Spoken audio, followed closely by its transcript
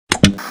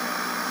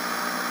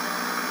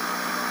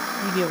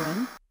You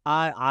doing?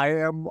 I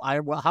am.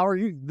 Well, how are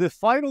you? The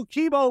final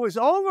chemo is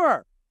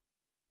over.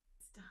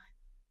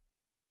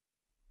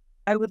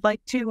 I would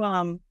like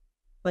to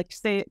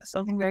say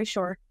something very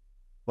short.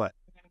 What?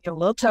 I'm gonna get a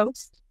little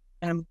toast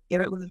and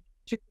give it with a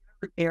chicken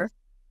root beer.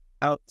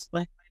 Out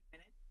like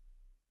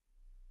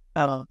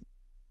 5 minutes.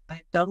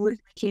 I'm done with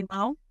my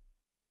chemo.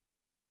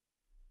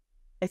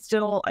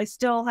 I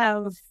still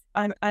have.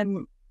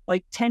 I'm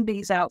like 10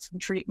 days out from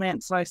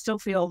treatment, so I still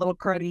feel a little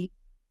cruddy,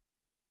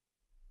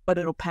 but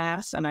it'll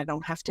pass, and I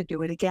don't have to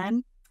do it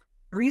again.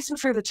 Reason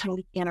for the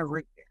tiny can of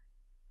root beer.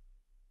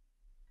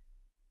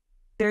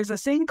 There's a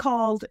thing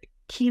called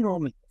chemo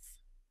meals.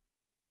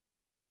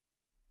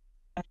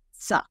 It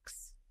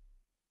sucks.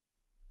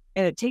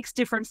 And it takes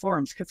different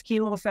forms because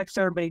chemo affects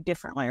everybody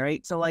differently,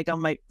 right? So like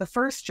on the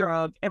first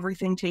drug,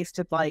 everything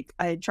tasted like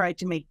I had tried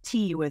to make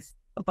tea with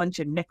a bunch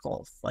of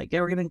nickels. Like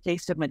everything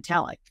tasted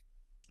metallic.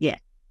 Yeah.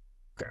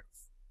 Gross.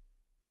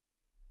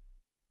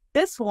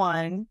 This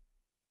one,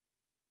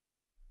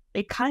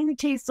 it kind of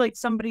tastes like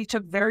somebody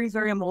took very,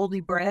 very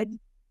moldy bread,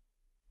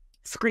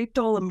 scraped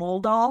all the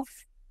mold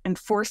off, and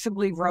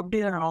forcibly rubbed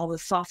it on all the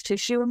soft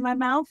tissue in my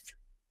mouth.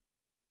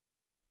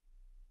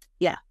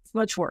 Yeah, it's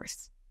much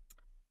worse.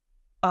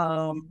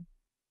 But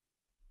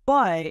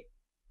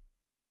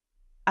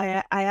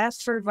I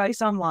asked for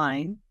advice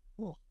online,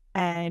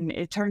 and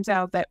it turns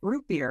out that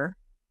root beer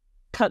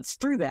cuts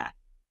through that.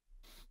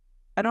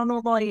 I'm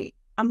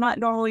not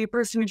normally a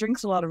person who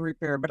drinks a lot of root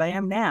beer, but I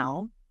am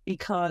now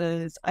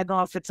because I don't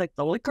know if it's like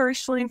the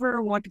licorice flavor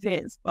or what it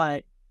is,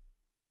 but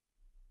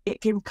it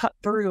can cut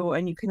through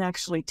and you can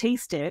actually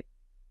taste it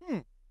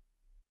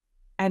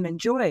and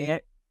enjoy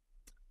it.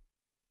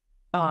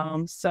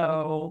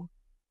 So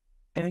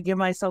I'm gonna give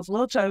myself a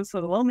little toast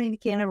with a little mini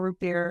can of root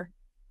beer.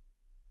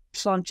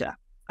 Slancha.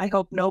 I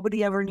hope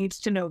nobody ever needs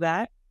to know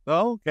that.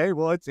 Oh, okay.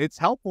 Well, it's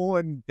helpful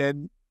and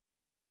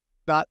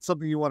not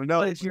something you want to know.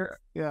 But if you're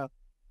Yeah.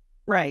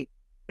 right,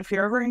 if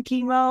you're ever in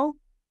chemo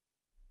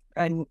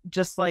and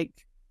just like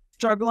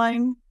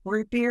struggling,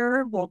 root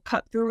beer will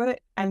cut through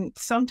it, and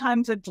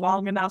sometimes it's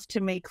long enough to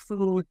make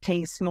food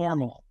taste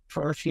normal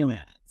for a few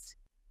minutes.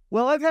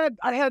 Well,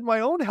 I had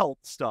my own health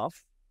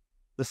stuff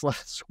this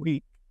last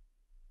week.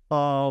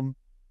 I've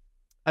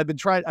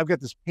got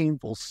this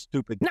painful,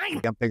 stupid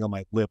damn thing on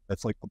my lip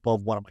that's like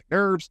above one of my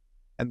nerves,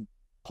 and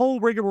whole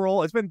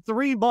rigmarole. It's been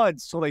 3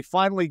 months, so they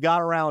finally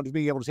got around to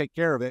being able to take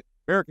care of it.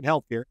 American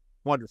healthcare,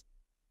 wonderful.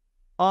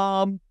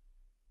 And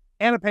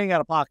I'm paying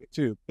out of pocket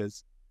too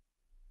because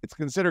it's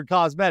considered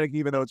cosmetic,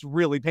 even though it's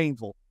really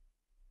painful.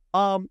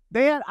 I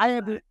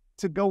had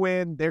to go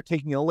in. They're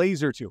taking a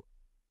laser to it.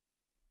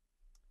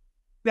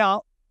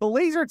 Now, the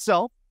laser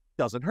itself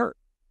doesn't hurt.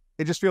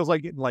 It just feels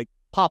like getting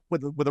popped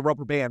with a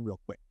rubber band real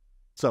quick.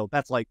 So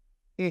that's like,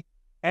 eh.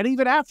 And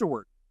even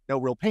afterward, no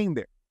real pain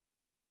there.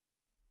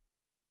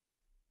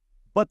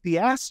 But the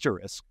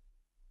asterisk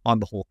on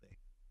the whole thing,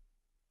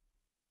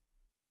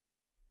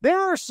 there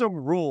are some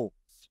rules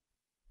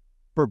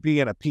for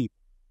being a people.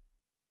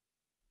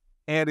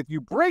 And if you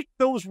break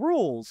those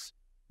rules,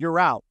 you're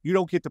out. You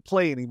don't get to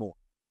play anymore.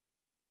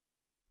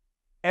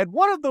 And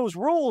one of those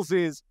rules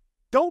is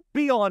don't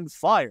be on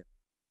fire.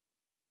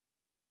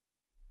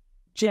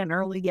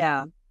 Generally,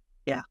 yeah.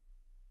 Yeah.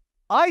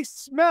 I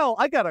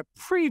got a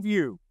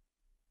preview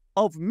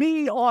of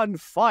me on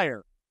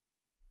fire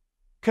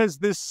because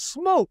this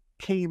smoke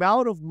came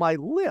out of my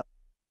lip.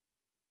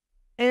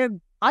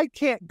 And I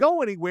can't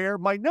go anywhere.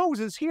 My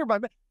nose is here.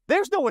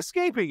 There's no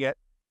escaping it.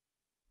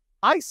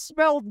 I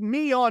smelled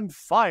me on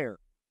fire.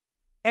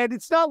 And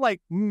it's not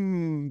like,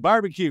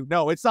 barbecue.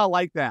 No, it's not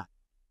like that.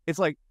 It's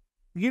like,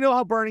 you know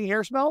how burning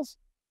hair smells?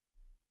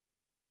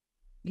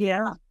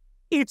 Yeah.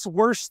 It's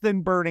worse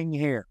than burning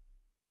hair.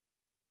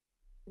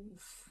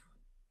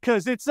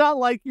 Because it's not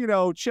like,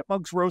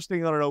 chipmunks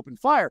roasting on an open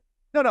fire.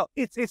 No,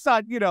 it's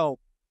not,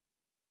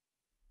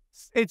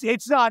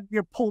 it's not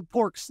your pulled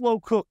pork, slow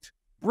cooked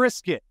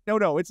brisket.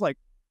 No, it's like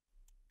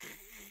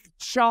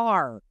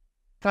char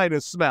kind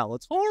of smell.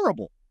 It's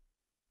horrible.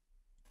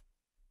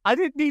 I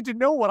didn't need to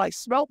know what I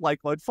smelled like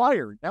on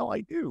fire. Now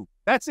I do.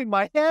 That's in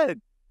my head.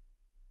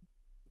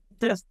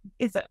 Is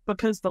it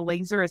because the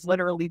laser is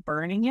literally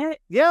burning it?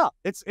 Yeah,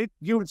 it's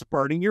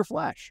burning your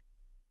flesh.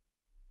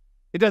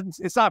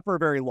 It's not for a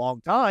very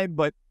long time,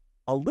 but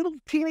a little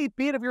teeny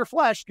bit of your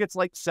flesh gets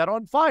set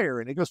on fire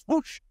and it goes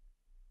whoosh,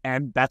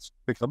 and that's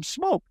becomes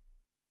smoke.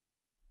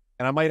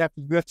 And I might have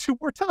to do that 2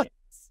 more times.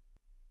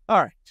 All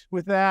right,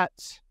 with that,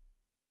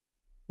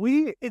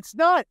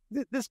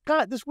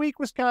 this week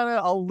was kind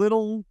of a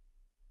little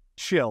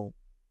chill,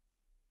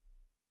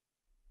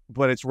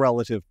 but it's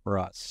relative for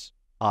us,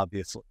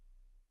 obviously.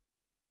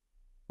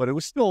 But it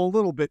was still a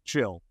little bit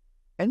chill,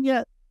 and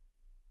yet,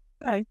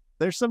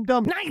 there's some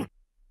dumb.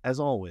 As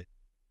always,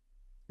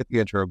 get the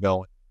intro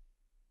going.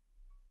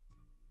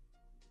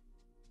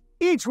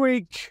 Each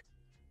week,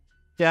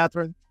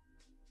 Catherine,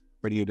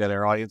 Radio Dead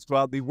Air audience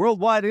throughout the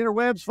worldwide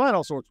interwebs, find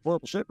all sorts of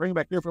horrible shit, bring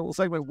back here for a little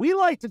segment we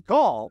like to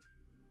call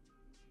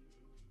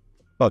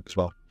Bug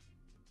Smoke.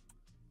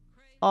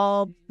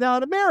 Now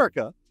in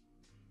America,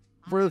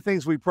 one of the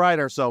things we pride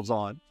ourselves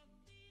on,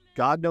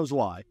 God knows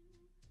why,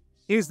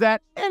 is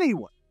that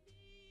anyone,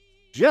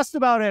 just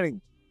about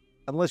anyone,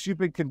 unless you've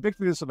been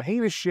convicted of some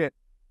heinous shit,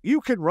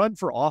 you can run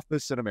for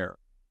office in America.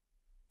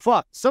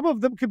 Fuck, some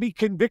of them could be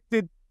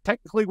convicted.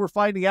 Technically, we're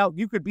finding out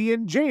you could be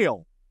in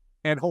jail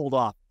and hold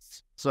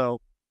office.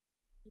 So,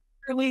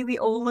 really the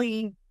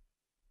only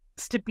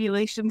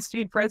stipulations to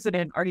be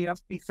president are you have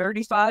to be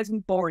 35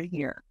 and born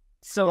here.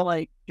 So,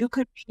 like, you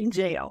could be in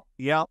jail.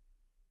 yeah.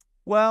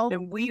 Well,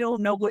 And we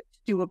don't know what to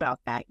do about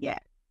that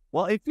yet.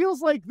 well, it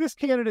feels like this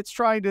candidate's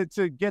trying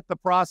to get the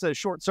process,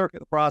 short circuit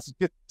the process,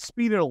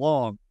 speed it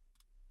along.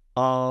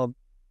 Town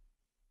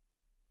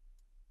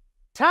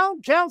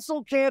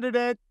council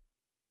candidate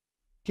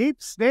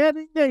keeps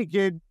standing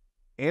naked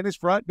in his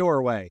front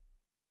doorway.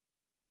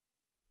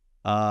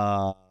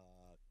 Okay.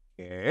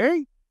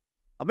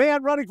 A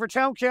man running for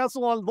town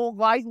council on Long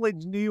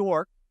Island, New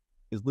York,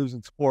 is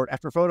losing support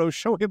after photos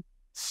show him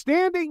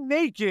standing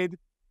naked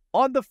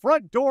on the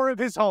front door of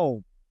his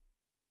home.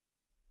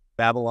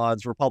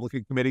 Babylon's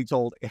Republican committee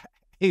told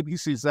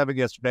ABC 7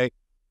 yesterday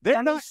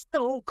they're not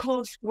so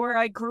close to where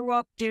I grew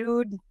up,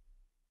 dude.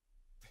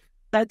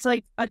 That's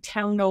like a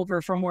town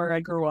over from where I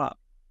grew up.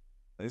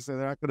 They say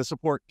they're not going to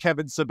support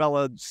Kevin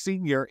Sabella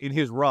Sr. in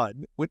his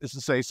run.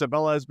 Witnesses say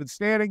Sabella has been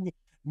standing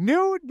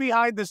nude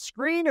behind the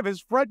screen of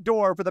his front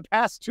door for the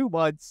past 2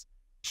 months,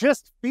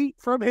 just feet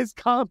from his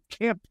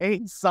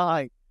campaign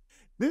sign.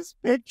 This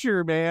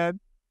picture, man,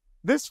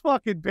 this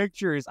fucking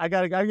picture is, I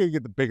gotta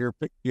get the bigger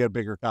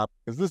copy,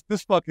 because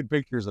this fucking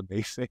picture is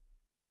amazing.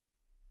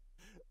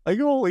 Like,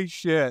 holy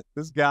shit,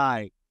 this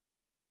guy.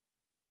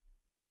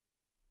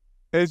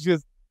 It's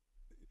just,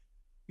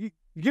 you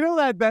know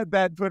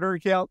that Twitter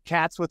account,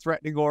 Cats with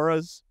Threatening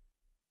Auras?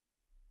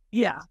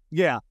 Yeah.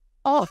 Yeah.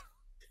 Oh.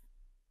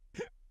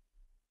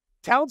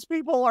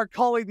 Townspeople are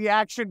calling the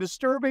action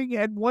disturbing,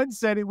 and one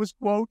said it was,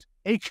 quote,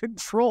 a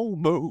control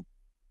move.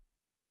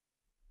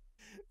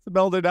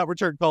 Sabella did not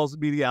return calls to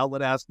the media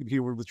outlet asking if he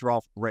would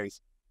withdraw from the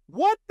race.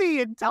 What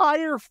the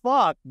entire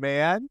fuck,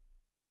 man?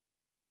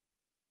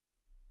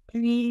 I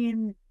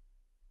mean,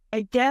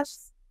 I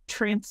guess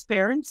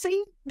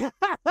transparency?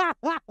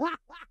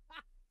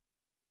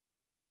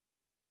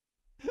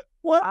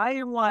 What? I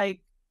am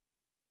like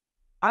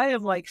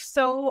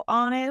so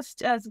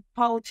honest as a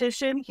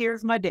politician.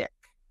 Here's my dick.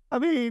 I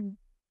mean,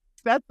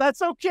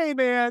 that's okay,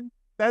 man.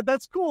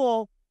 That's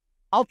cool.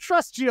 I'll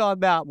trust you on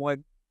that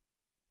one.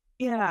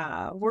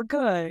 Yeah, we're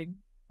good.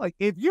 Like,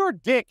 if your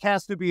dick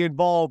has to be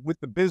involved with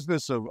the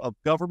business of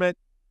government,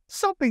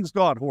 something's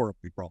gone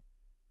horribly wrong.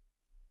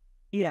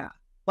 Yeah.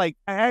 Like,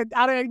 and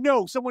I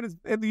know someone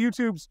in the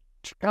YouTube's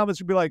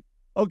comments would be like,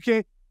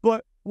 okay,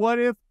 but what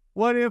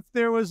if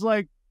there was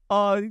like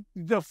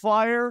the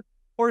fire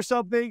or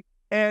something,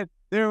 and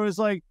there was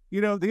like, you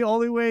know, the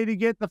only way to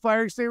get the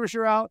fire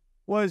extinguisher out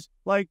was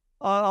like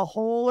a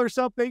hole or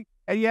something,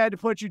 and you had to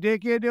put your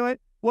dick into it?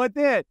 What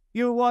then?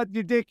 You want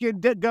your dick in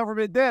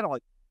government then? I'm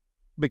like,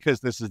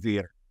 because this is the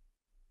internet.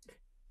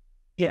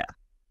 Yeah.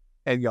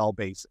 And y'all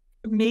basic.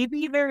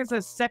 Maybe there's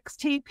a sex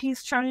tape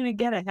he's trying to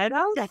get ahead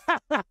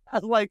of?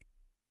 Like,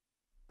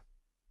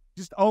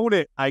 just own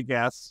it, I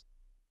guess.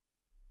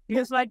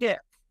 Here's my dick.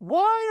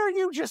 Why are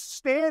you just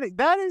standing?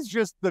 That is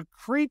just the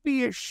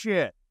creepiest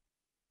shit.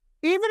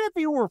 Even if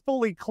you were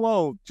fully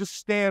clothed, just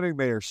standing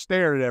there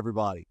staring at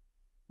everybody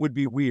would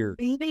be weird.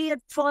 Maybe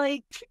it's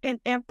like an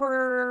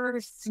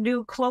emperor's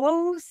new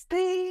clothes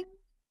thing.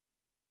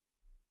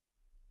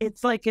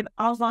 It's like an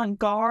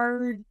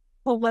avant-garde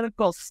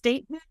political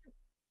statement.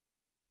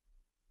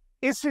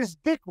 Is his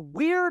dick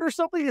weird or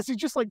something? Is he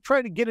just like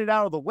trying to get it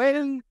out of the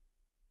way?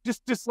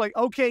 Just like,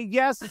 okay,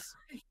 yes,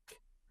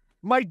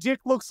 my dick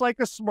looks like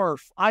a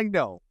Smurf. I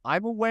know.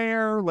 I'm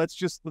aware. Let's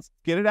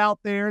get it out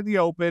there in the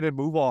open and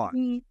move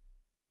on.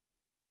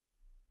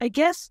 I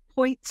guess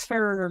points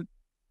for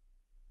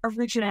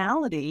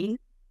originality.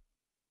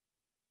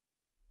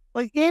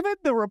 Like, even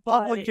the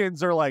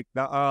Republicans are like,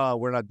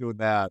 we're not doing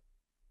that.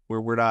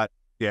 We're not.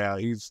 Yeah,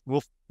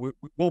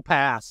 we'll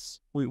pass.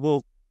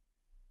 We'll.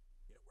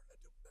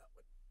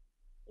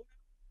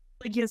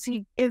 Like, is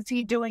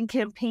he doing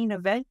campaign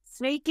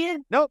events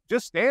naked? Nope,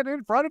 just standing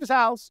in front of his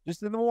house,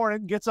 just in the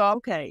morning, gets up.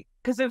 Okay,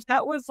 because if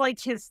that was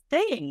like his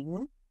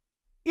thing,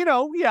 you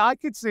know, yeah, I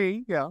could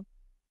see, yeah.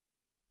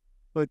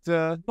 But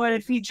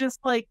if he just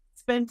like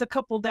spends a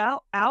couple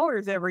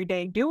hours every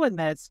day doing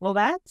this, well,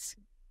 that's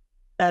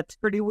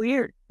pretty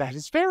weird. That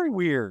is very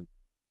weird.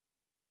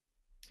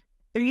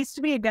 There used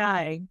to be a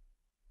guy.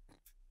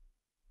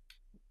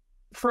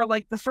 For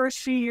like the first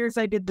few years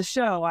I did the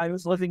show, I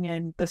was living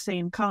in the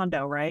same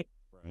condo, right?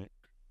 Right.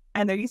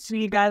 And there used to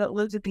be a guy that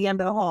lived at the end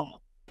of the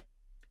hall.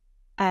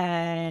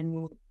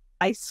 And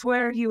I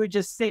swear he would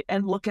just sit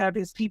and look at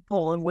his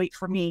peephole and wait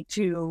for me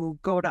to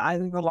go to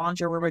either the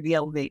laundry room or the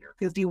elevator,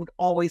 because he would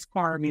always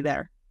corner me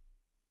there.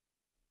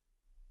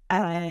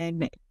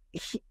 And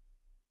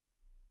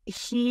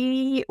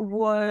he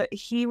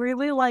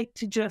really liked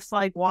to just,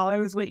 like, while I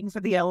was waiting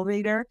for the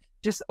elevator,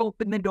 just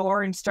open the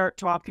door and start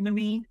talking to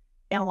me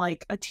in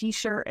like a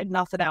t-shirt and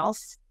nothing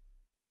else.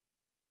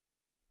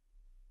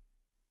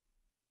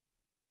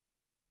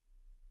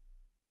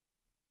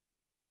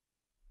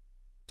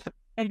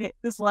 And it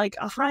was like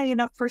a high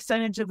enough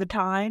percentage of the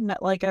time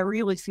that like I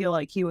really feel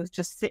like he was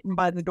just sitting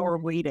by the door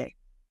waiting.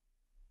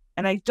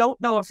 And I don't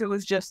know if it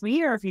was just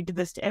me or if he did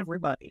this to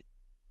everybody.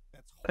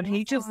 But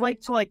he just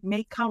liked to like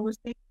make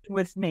conversation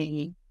with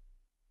me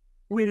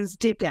with his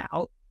dick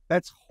out.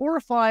 That's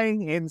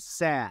horrifying and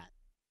sad.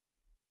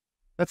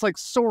 That's like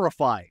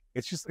sorrifying.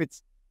 It's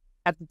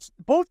at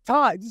both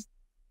times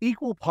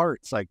equal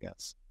parts, I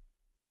guess.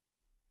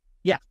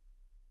 Yeah.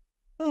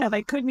 And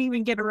I couldn't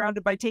even get around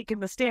it by taking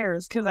the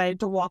stairs because I had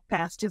to walk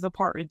past his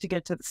apartment to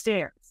get to the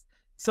stairs.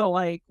 So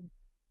like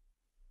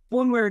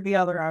one way or the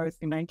other, I was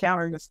going to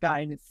encounter this guy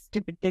and his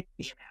stupid dick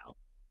being out.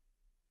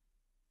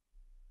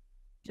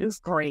 It was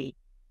great.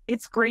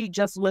 It's great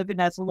just living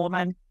as a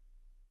woman.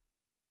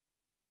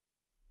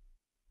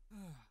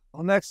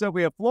 Well, next up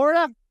we have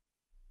Florida.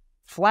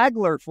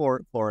 Flagler,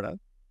 Florida.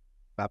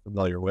 Not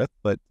familiar with,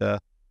 but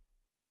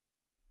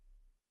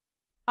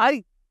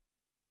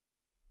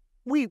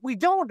we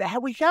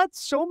got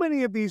so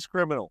many of these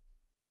criminals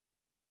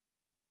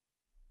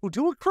who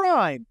do a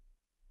crime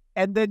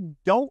and then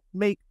don't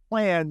make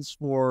plans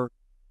for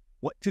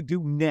what to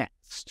do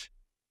next.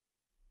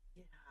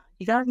 Yeah,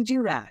 you gotta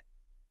do that.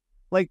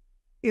 Like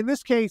in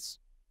this case,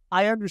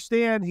 I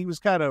understand he was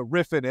kind of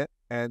riffing it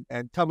and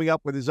coming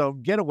up with his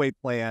own getaway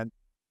plan.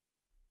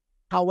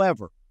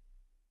 However,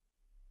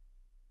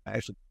 I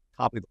actually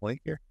copied the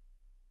link here.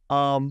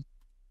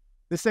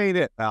 This ain't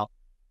it, pal.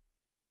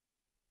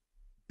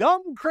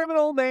 Dumb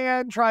criminal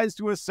man tries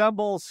to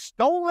assemble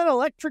stolen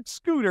electric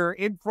scooter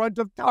in front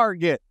of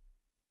Target.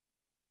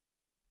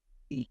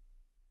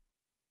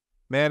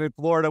 Man in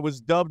Florida was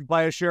dubbed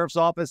by a sheriff's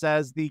office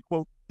as the,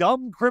 quote,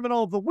 dumb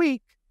criminal of the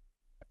week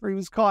after he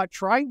was caught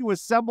trying to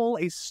assemble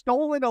a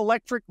stolen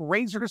electric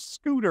Razor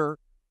scooter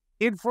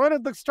in front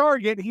of the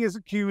Target he is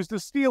accused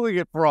of stealing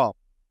it from.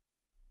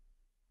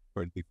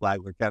 According to the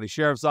Flagler County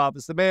Sheriff's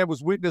Office, the man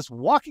was witnessed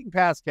walking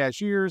past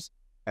cashiers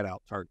and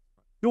out Target's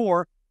front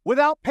door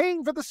without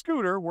paying for the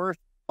scooter worth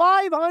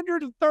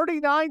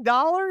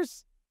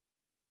 $539?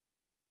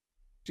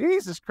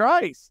 Jesus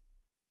Christ.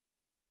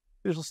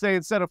 Officials say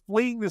instead of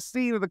fleeing the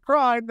scene of the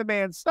crime, the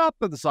man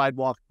stopped on the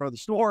sidewalk in front of the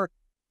store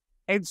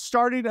and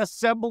started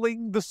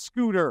assembling the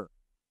scooter.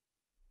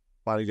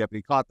 Body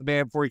deputy caught the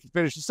man before he could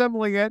finish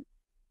assembling it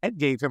and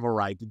gave him a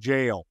ride to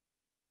jail.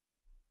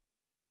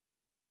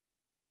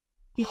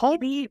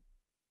 Even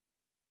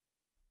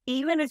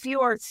if you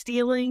are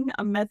stealing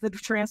a method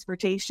of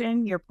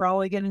transportation, you're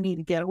probably going to need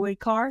a getaway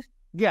car.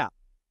 Yeah,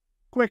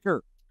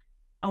 quicker.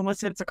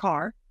 Unless it's a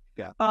car.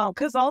 Yeah.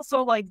 Because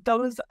also, like,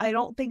 those, I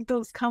don't think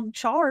those come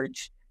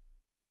charged.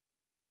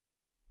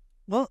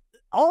 Well,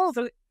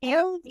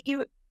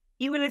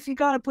 even if you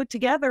got to put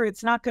together,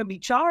 it's not going to be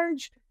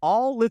charged.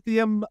 All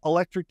lithium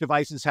electric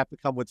devices have to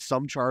come with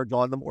some charge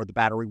on them, or the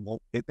battery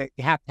won't. They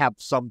have to have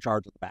some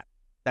charge on the battery.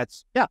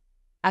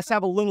 Has to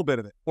have a little bit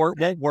of it, or it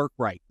won't work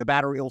right. The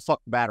battery will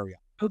suck the battery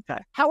up. Okay.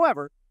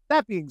 However,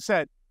 that being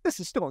said, this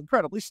is still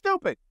incredibly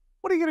stupid.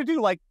 What are you going to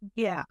do? Like,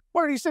 yeah.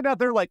 Why are you sitting out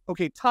there like,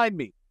 okay, time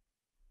me?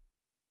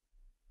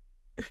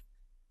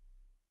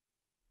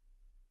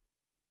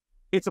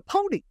 It's a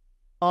pony.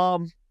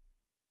 And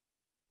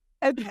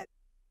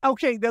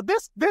okay, now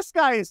this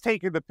guy is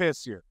taking the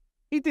piss here.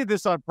 He did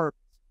this on purpose.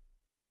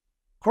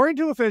 According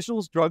to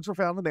officials, drugs were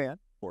found in the man, of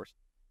course,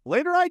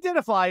 later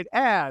identified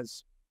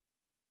as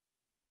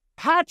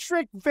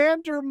Patrick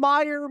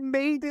Vandermeyer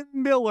Maiden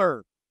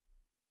Miller.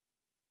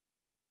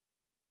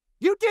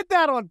 You did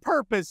that on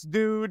purpose,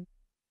 dude.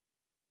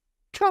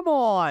 Come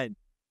on.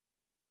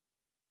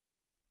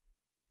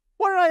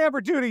 What did I ever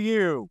do to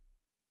you?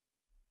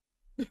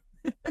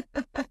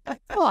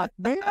 Fuck,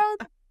 man.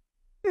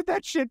 Did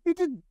that shit. You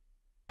did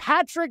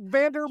Patrick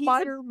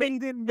Vandermeyer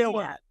Maiden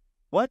Miller. Fan.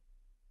 What?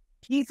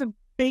 He's a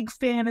big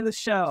fan of the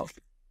show.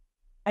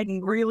 And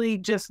he really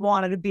just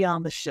wanted to be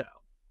on the show.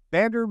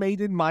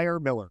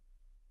 Vandermeyer Miller.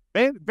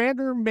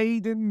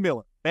 Vandermeyer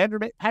Miller.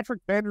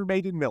 Patrick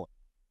Vandermeyer Miller.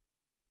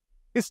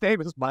 His name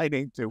is my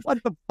name, too.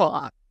 What the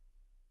fuck?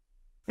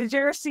 Did you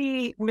ever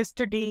see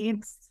Mr.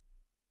 Deeds?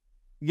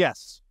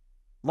 Yes.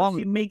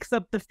 She makes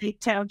up the fake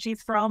town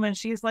she's from, and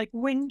she's like,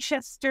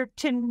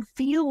 Winchesterton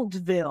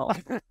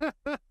Fieldville.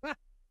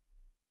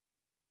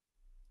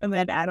 And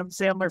then Adam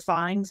Sandler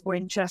finds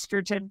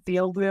Winchesterton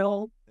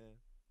Fieldville.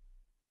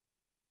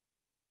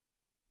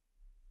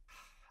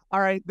 All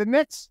right, the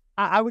next,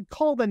 I would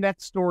call the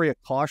next story a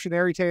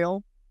cautionary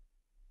tale.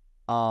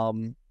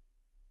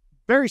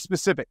 Very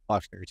specific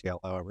cautionary tale,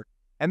 however.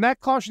 And that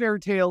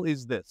cautionary tale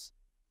is this.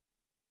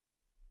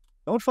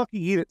 Don't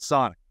fucking eat at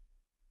Sonic.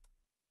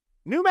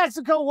 New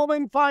Mexico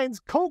woman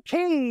finds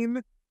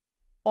cocaine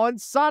on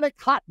Sonic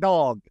hot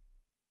dog.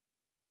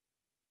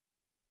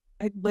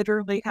 I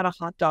literally had a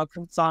hot dog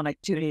from Sonic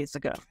 2 days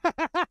ago.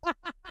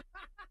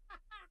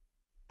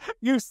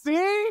 You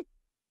see?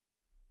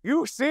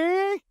 You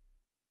see?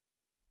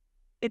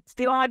 It's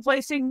the only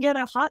place you can get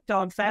a hot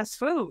dog fast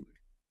food.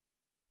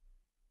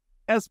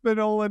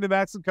 Espanola, New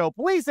Mexico.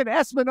 Police in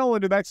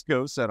Espanola, New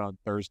Mexico said on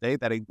Thursday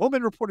that a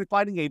woman reported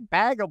finding a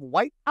bag of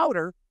white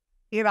powder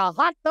in a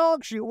hot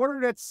dog she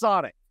ordered at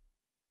Sonic.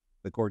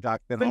 The court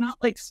document. But not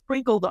like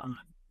sprinkled on.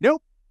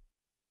 Nope.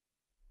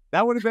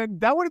 That would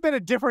have been a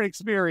different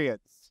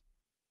experience.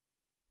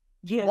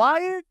 Yeah.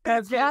 Why?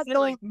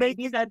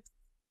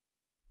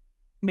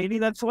 Maybe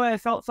that's why I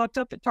felt fucked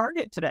up at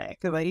Target today,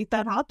 because I ate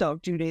that hot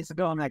dog 2 days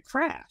ago and I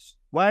crashed.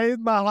 Why is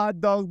my hot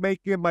dog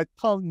making my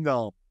tongue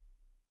numb?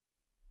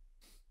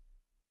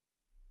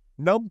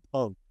 Numb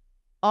tongue.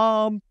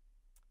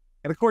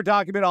 In a court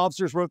document,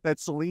 officers wrote that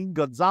Celine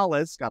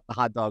Gonzalez got the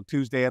hot dog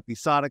Tuesday at the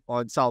Sonic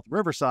on South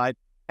Riverside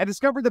and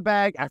discovered the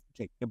bag after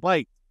taking a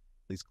bite.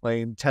 Police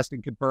claim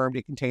testing confirmed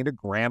it contained a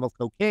gram of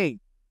cocaine.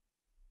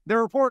 The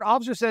report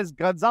officer says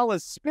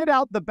Gonzalez spit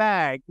out the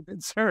bag and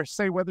didn't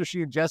say whether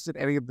she ingested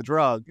any of the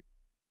drug.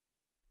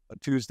 On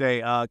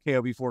Tuesday,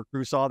 KOB4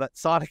 crew saw that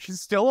Sonic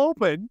is still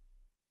open.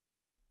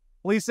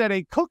 Police said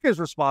a cook is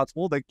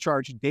responsible. They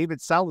charged David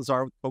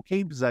Salazar with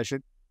cocaine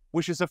possession,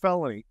 which is a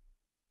felony.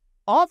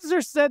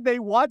 Officers said they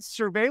watched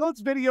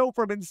surveillance video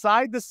from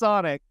inside the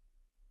Sonic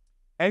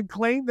and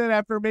claimed that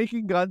after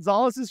making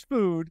Gonzalez's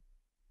food,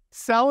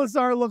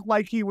 Salazar looked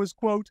like he was,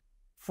 quote,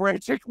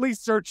 frantically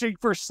searching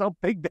for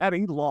something that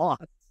he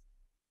lost.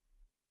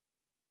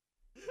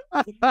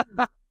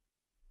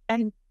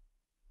 and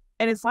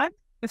if I'm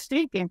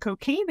mistaken,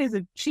 cocaine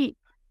isn't cheap.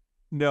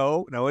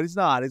 No, it is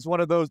not. It's one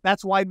of those.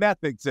 That's why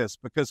meth exists,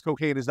 because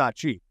cocaine is not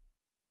cheap.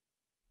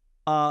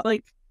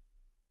 Like,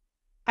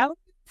 how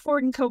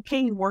affording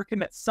cocaine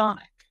working at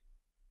Sonic?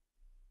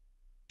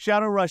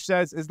 Shadow Rush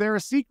says, is there a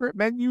secret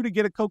menu to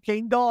get a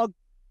cocaine dog?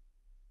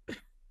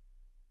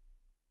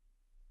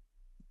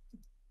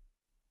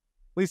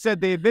 We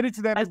said they admitted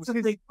to them it was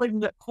his... They put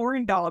in the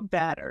corn dog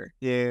batter.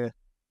 Yeah.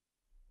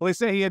 Well, they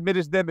say he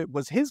admitted to them it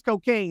was his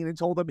cocaine and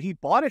told them he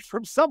bought it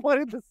from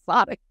someone in the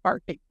Sonic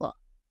parking lot.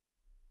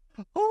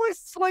 Who is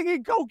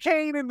slinging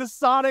cocaine in the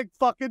Sonic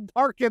fucking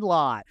parking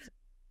lot?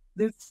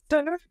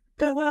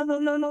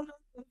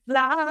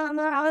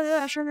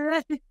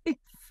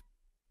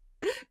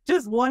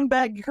 Just one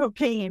bag of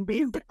cocaine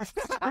being passed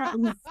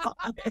around the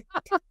Sonic.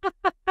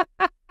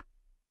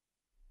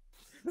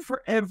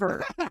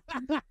 Forever.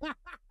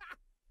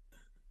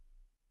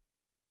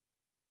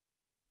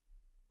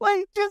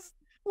 Like, just,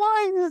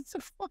 why is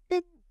it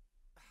fucking...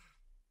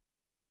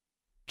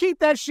 Keep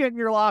that shit in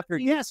your locker.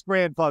 Yes,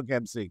 Grand Funk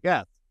MC.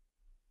 Yes.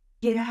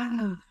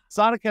 Yeah.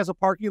 Sonic has a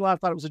parking lot. I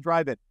thought it was a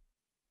drive-in.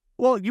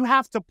 Well, you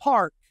have to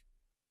park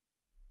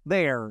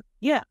there.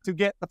 Yeah. To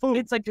get the food.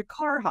 It's like a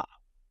car hop.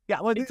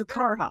 Yeah. Well, it's a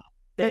car hop.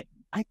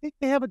 I think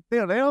they have they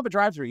don't have a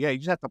drive-through. Yeah. You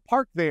just have to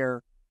park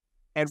there.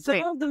 And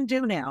some of them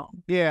do now.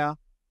 Yeah.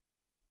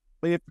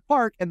 But you have to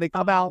park and they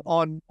come out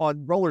on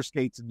roller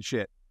skates and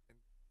shit.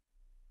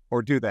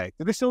 Or do they?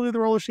 Do they still do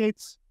the roller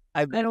skates?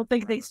 I don't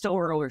think they still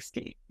roller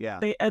skate. Yeah.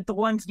 At the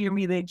ones near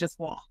me, they just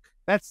walk.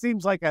 That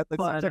seems like an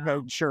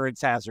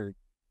insurance hazard,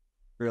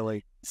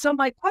 really. So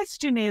my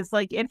question is,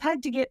 like, it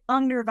had to get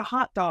under the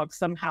hot dog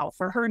somehow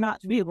for her not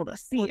to be able to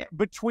see it.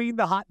 Between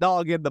the hot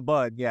dog and the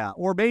bun, yeah.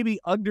 Or maybe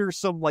under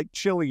some, like,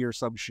 chili or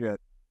some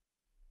shit.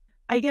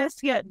 I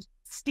guess, yeah,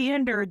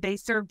 standard, they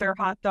serve their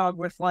hot dog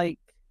with, like,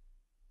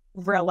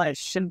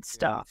 relish and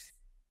stuff. Yeah.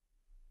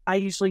 I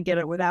usually get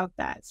it without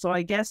that. So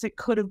I guess it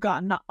could have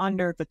gotten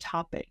under the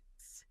toppings.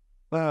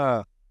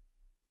 But,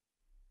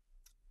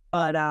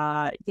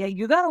 yeah,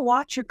 you gotta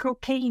watch your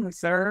cocaine,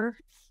 sir.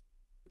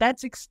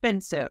 That's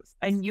expensive.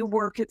 And you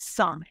work at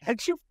Sonic.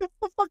 And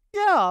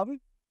yeah.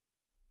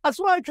 That's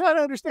what I'm trying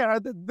to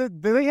understand. Do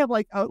they have,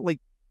 like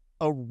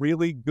a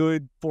really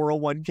good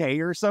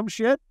 401k or some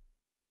shit?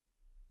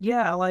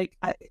 Yeah, like,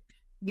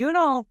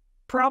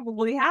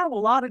 probably have a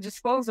lot of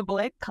disposable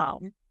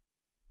income.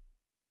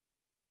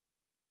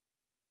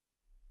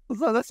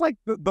 So that's like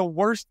the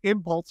worst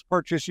impulse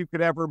purchase you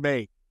could ever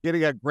make.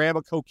 Getting a gram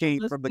of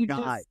cocaine from the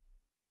guy.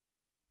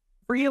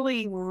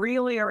 Really,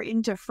 really are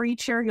into free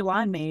cherry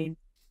limeade.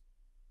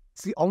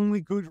 It's the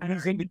only good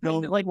reason to go.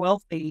 Like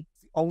wealthy.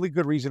 It's the only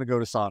good reason to go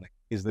to Sonic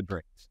is the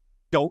drinks.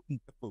 Don't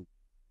eat the food.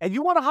 And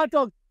you want a hot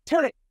dog?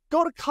 Tell it.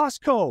 Go to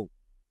Costco.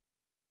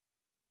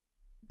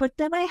 But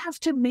then I have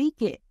to make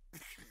it.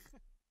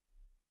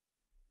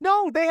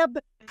 No,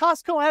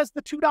 Costco has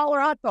the $2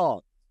 hot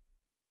dog.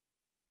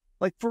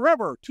 Like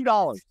forever,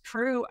 $2.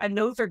 True, and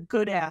those are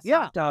good ass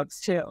hot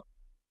dogs too.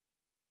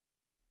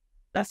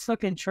 That's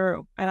fucking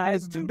true. And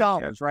it's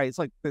 $2, right? It's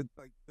like the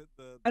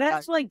I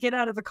have to get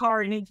out of the car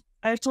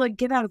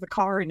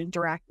and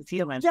interact with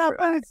humans. Yeah,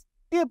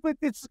 but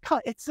it's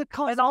a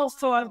cost. And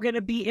also, I'm gonna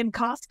be in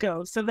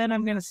Costco, so then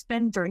I'm gonna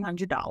spend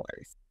 $300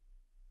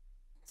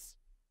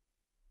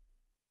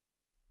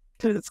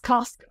 because it's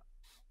Costco.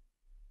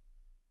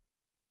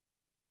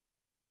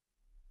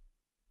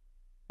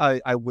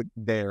 I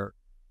wouldn't dare.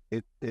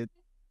 It's.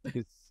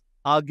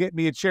 I'll get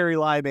me a cherry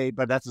limeade,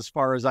 but that's as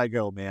far as I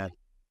go, man.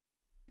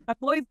 I'm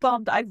always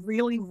bummed. I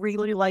really,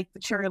 really like the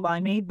cherry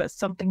limeade, but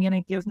something in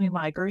it gives me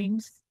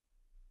migraines.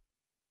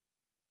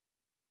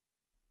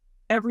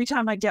 Every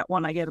time I get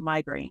one, I get a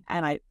migraine,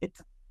 and it's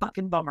a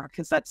fucking bummer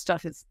because that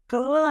stuff is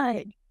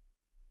good.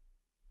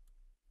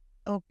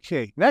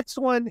 Okay, next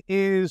one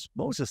is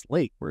Moses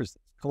Lake. Where's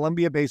this?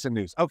 Columbia Basin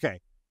News. Okay.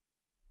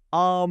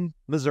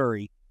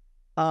 Missouri.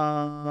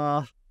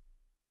 I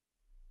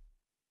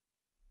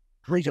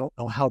don't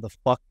know how the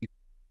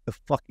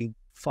fucking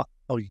fuck.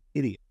 Oh, you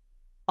idiot.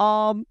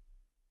 I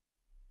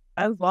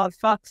love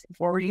fucks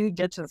before you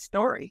get to the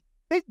story.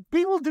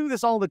 People do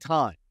this all the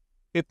time.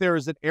 If there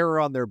is an error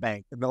on their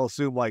bank, and they'll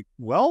assume like,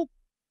 well,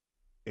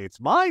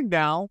 it's mine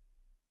now.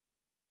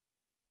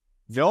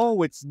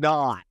 No, it's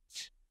not.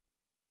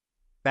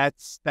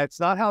 That's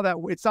not how that.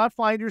 It's not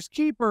finders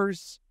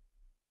keepers.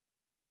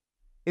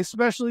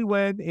 Especially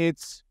when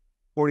it's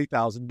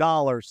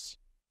 $40,000.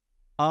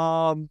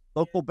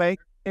 Local bank.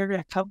 They're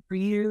gonna come for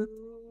you.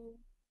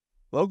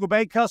 Local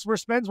bank customer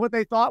spends what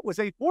they thought was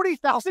a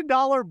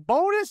 $40,000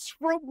 bonus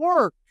from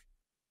work.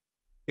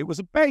 It was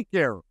a bank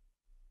error.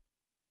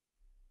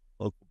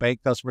 Local bank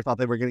customer thought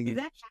they were getting.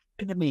 That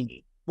happened to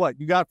me. What,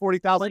 you got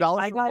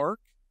 $40,000 from work?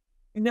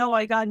 No,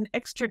 I got an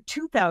extra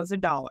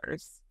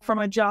 $2,000 from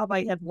a job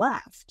I had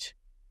left.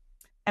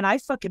 And I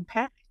fucking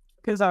panicked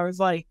because I was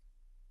like,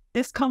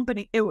 this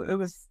company, it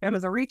was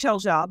a retail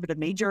job at a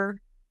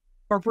major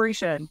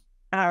corporation.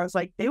 And I was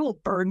like, they will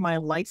burn my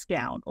lights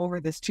down over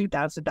this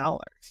 $2,000.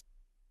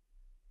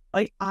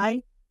 Like,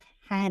 I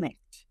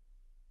panicked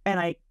and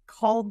I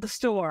called the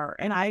store,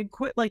 and I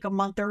quit like a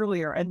month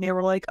earlier, and they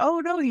were like,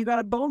 oh no, you got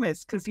a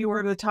bonus because you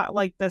were the top,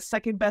 like the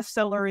second best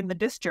seller in the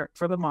district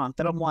for the month.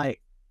 And I'm like,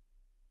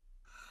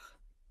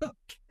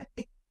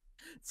 okay,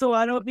 so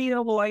I don't need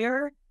a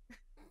lawyer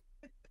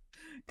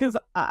because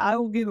I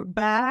will give it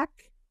back.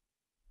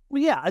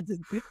 Well, yeah,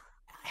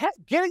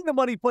 getting the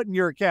money put in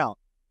your account,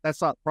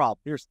 that's not the problem.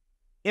 Here's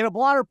in a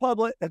blotter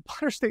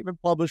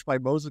statement published by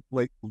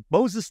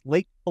Moses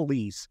Lake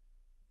Police.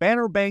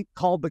 Banner Bank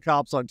called the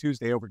cops on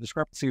Tuesday over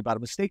discrepancy about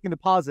a mistaken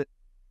deposit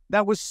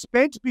that was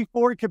spent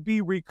before it could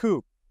be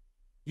recouped.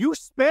 You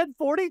spent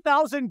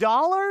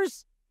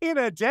 $40,000 in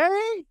a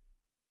day?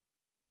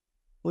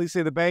 Police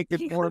say the bank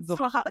informed the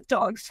hot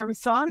dogs from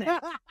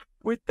Sonic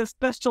with the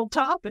special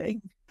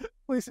topping.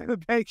 Police say the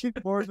bank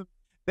informed them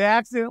they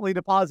accidentally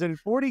deposited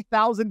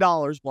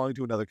 $40,000 belonging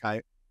to another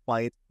client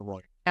in the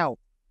wrong account.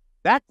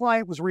 That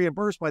client was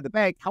reimbursed by the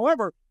bank.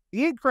 However,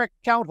 the incorrect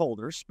account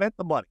holder spent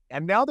the money,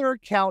 and now their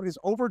account is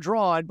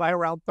overdrawn by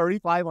around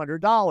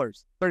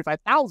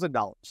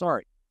 $35,000.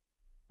 Sorry.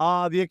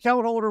 The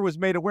account holder was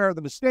made aware of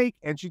the mistake,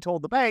 and she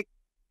told the bank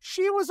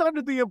she was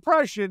under the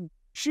impression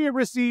she had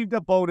received a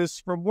bonus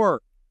from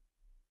work.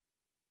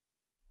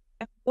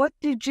 What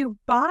did you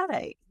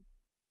buy?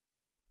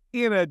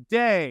 In a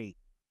day.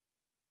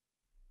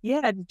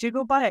 Yeah, did you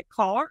go buy a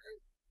car?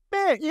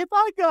 Man, if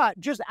I got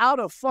just out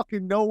of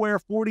fucking nowhere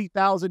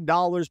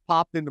 $40,000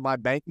 popped into my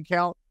bank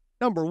account,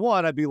 number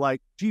one, I'd be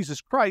like,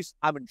 Jesus Christ,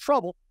 I'm in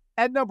trouble.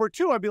 And number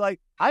two, I'd be like,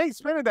 I ain't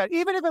spending that.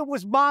 Even if it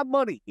was my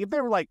money, if they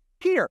were like,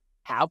 here,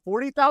 have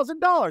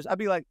 $40,000, I'd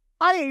be like,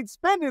 I ain't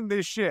spending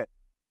this shit.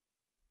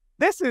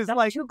 This is that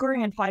like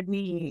 $2,000 had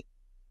me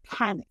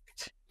panicked.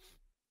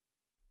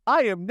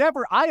 I am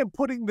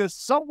putting this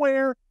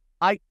somewhere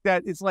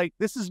that it's like,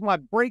 this is my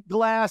break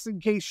glass in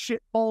case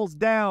shit falls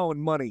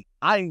down money.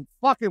 I ain't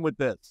fucking with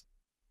this.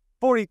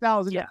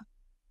 40,000. Yeah.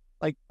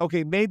 Like,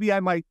 okay, maybe I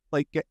might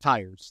like get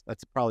tires.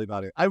 That's probably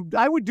about it.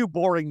 I would do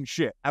boring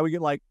shit. I would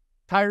get like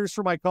tires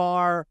for my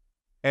car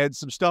and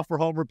some stuff for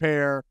home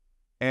repair.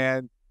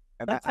 And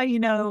that's how you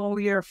know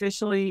you're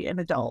officially an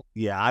adult.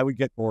 Yeah, I would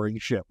get boring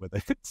shit with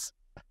it.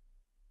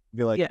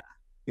 Be like,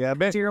 yeah,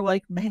 man. So you're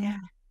like,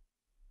 man,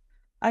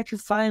 I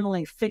could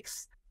finally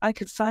finish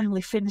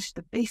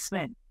the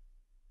basement.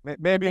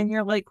 Maybe. And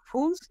you're like,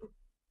 who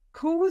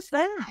was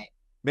that?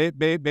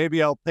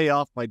 Maybe I'll pay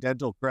off my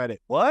dental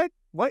credit. What?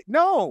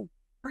 No.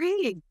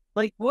 Great.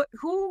 Like, what?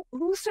 Who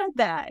said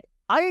that?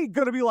 I ain't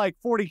going to be like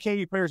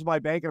 40K pairs in my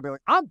bank and I'll be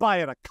like, I'm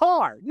buying a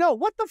car. No,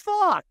 what the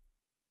fuck?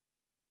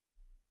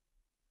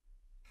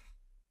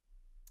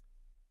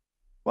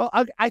 Well,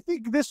 I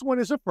think this one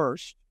is a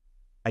first.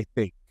 I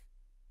think.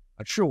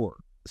 Not sure.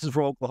 This is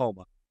from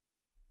Oklahoma.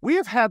 We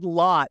have had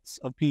lots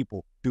of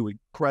people do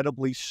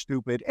incredibly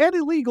stupid and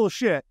illegal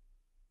shit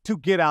to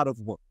get out of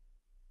work.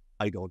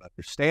 I don't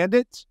understand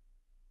it.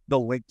 The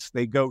lengths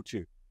they go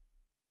to.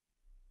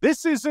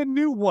 This is a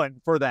new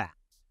one for that.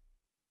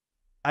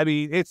 I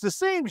mean, it's the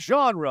same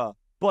genre,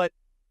 but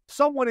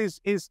someone is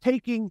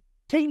taking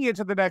it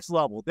to the next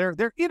level.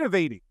 They're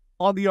innovating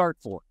on the art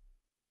form.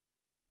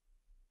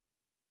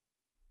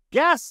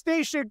 Gas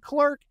station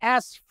clerk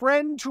asks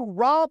friend to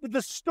rob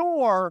the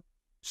store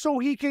so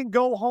he can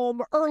go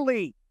home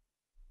early.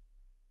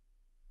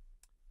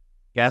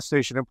 Gas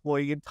station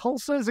employee in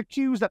Tulsa is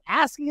accused of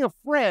asking a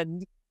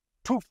friend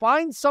to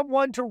find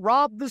someone to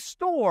rob the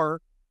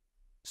store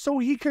so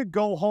he could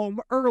go home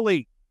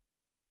early.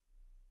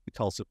 The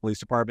Tulsa Police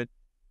Department.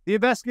 The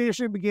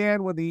investigation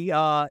began when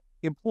the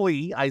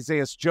employee,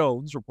 Isaiah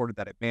Jones, reported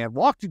that a man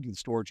walked into the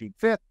store June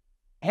 5th,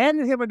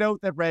 handed him a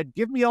note that read,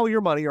 "Give me all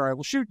your money or I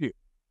will shoot you."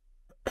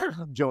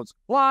 Jones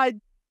complied.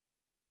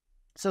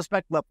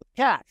 Suspect left with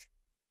cash.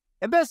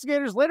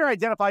 Investigators later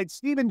identified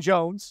Stephen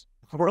Jones,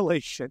 a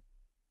relation,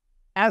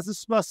 as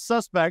the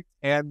suspect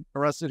and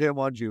arrested him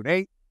on June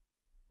 8th.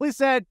 Police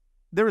said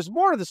there is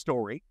more to the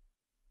story.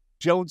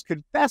 Jones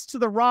confessed to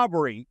the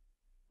robbery,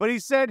 but he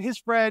said his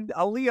friend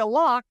Aaliyah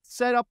Locke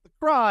set up the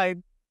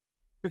crime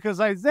because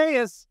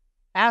Isaiah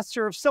asked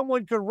her if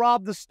someone could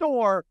rob the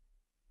store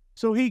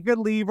so he could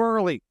leave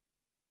early.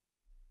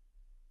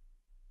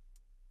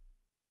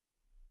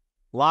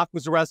 Locke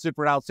was arrested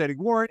for an outstanding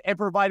warrant and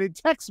provided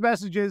text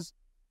messages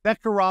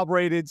that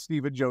corroborated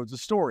Stephen Jones'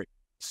 story.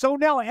 So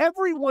now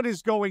everyone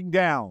is going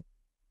down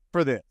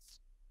for this.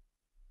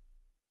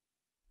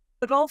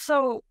 But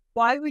also,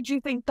 why would you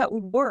think that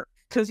would work?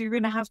 Because you're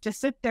going to have to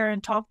sit there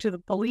and talk to the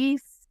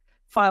police,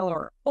 file a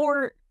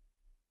report.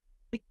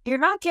 You're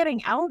not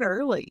getting out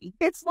early.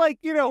 It's like,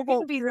 you're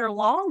going to be there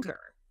longer.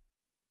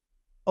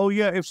 Oh,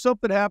 yeah, if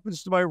something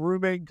happens to my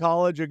roommate in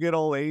college, I get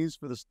all A's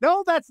for this.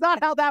 No, that's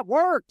not how that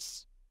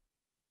works.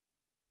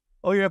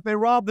 Oh, yeah, if they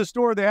rob the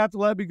store, they have to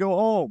let me go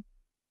home.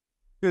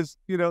 Because,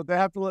 they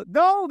have to let...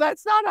 No,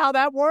 that's not how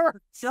that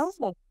works. No.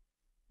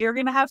 You're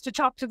going to have to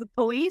talk to the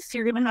police.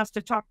 You're going to have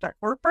to talk to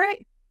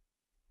corporate.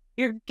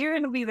 You're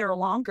going to be there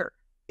longer.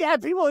 Yeah,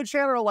 people in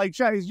Chandler are like,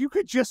 Chinese, you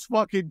could just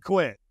fucking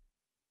quit.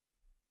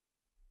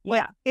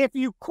 Yeah. If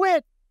you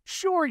quit,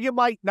 sure, you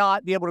might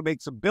not be able to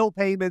make some bill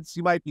payments.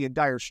 You might be in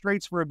dire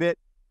straits for a bit,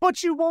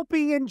 but you won't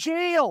be in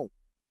jail.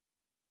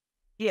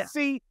 Yeah.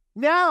 See,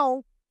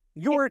 now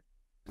you're...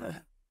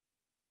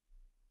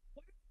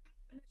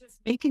 Just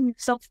making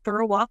yourself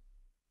throw up.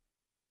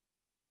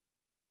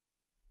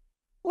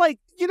 Like,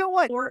 you know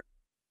what? Or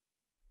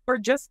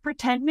just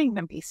pretending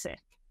to be sick.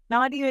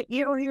 Not even,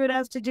 you don't even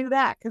have to do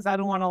that because I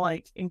don't want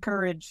to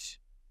encourage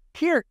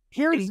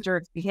here's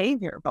jerk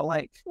behavior,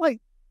 but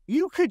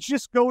you could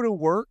just go to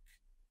work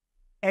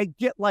and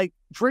get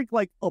drink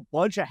a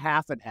bunch of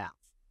half and half,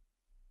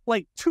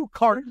 2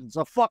 cartons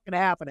of fucking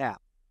half and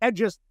half, and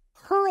just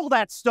hurl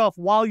that stuff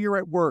while you're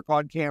at work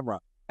on camera,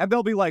 and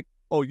they'll be like,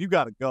 "Oh, you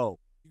gotta go,"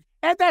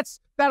 and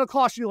that'll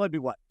cost you maybe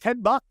what,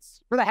 $10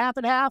 for the half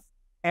and half,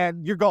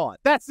 and you're gone.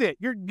 That's it.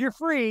 You're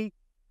free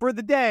for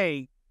the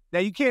day. Now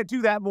you can't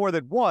do that more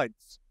than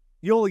once.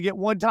 You only get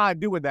one time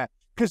doing that,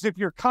 because if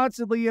you're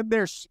constantly in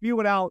there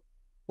spewing out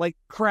white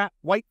crap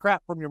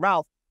from your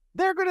mouth,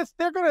 they're gonna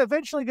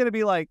eventually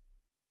be like,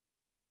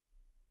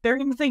 they're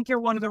gonna think you're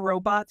one of the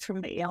robots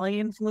from the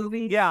Aliens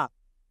movie. Yeah.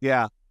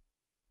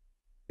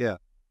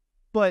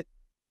 But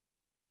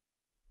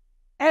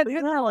and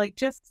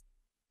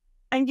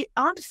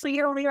honestly,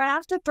 you don't even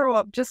have to throw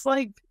up. Just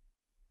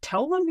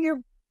tell them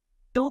you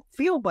don't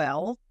feel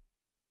well,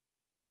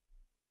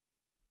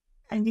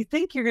 and you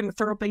think you're gonna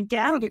throw up and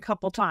gag a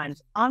couple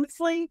times.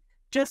 Honestly,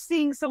 just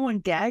seeing someone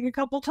gag a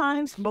couple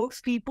times,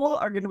 most people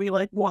are gonna be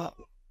like, "Whoa."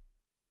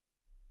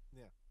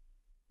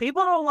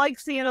 People don't like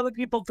seeing other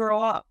people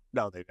throw up.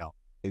 No, they don't.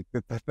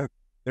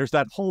 There's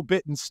that whole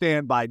bit in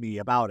Stand By Me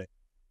about it.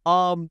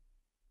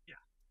 Yeah.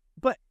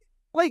 But,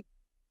 what?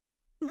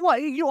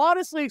 You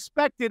honestly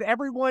expected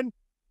everyone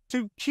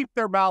to keep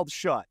their mouths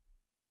shut.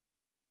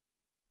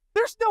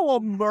 There's no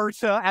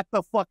omertà at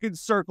the fucking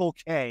Circle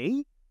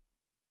K.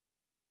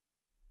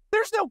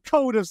 There's no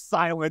code of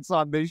silence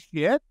on this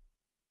shit.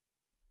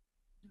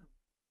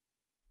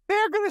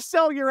 They're going to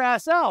sell your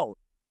ass out.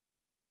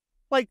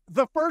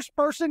 The first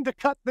person to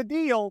cut the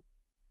deal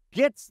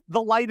gets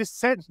the lightest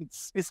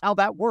sentence, is how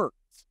that works.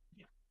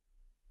 Yeah.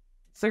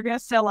 So they're going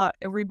to sell out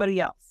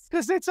everybody else.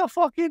 Because it's a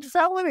fucking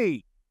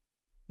felony,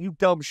 you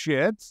dumb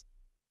shits.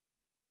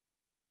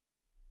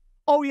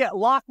 Oh, yeah,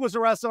 Locke was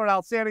arrested on an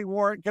outstanding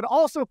warrant, can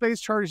also face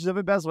charges of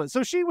embezzlement.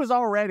 So she was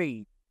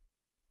already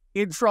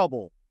in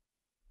trouble.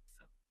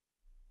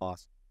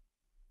 Awesome.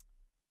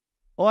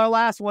 Well, our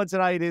last one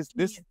tonight is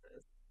this.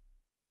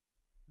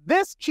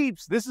 This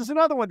is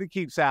another one that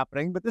keeps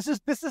happening, but this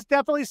is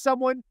definitely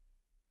someone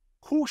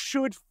who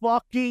should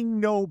fucking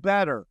know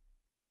better.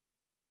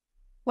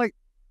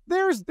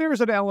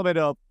 There's an element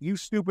of, you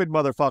stupid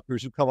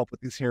motherfuckers who come up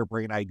with these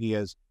harebrained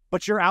ideas,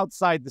 but you're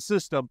outside the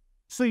system,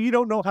 so you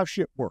don't know how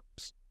shit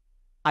works.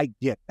 I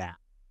get that.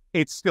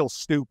 It's still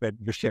stupid.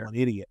 You're still an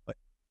idiot, but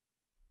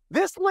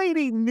this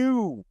lady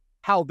knew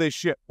how this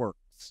shit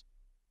works,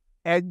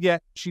 and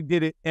yet she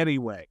did it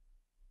anyway.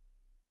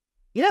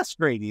 Yes,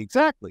 Grady,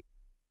 exactly.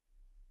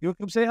 You want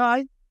to come say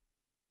hi?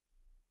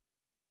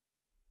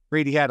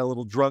 Grady had a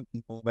little drunk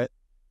moment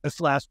this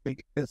last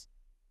week.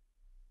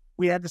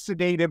 We had to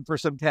sedate him for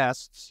some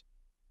tests,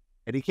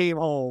 and he came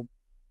home,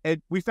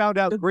 and we found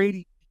out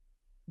Grady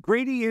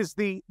is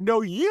the,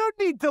 no, you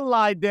need to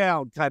lie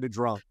down kind of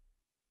drunk.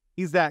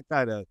 He's that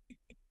kind of,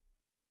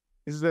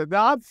 no,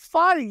 I'm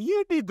fine.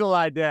 You need to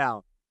lie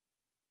down.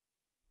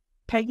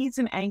 Peggy's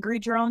an angry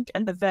drunk,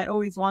 and the vet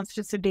always wants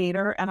to sedate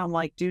her, and I'm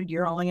like, dude,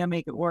 you're only going to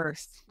make it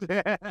worse.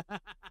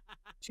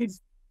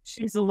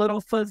 She's a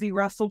little fuzzy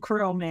Russell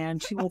Crowe, man.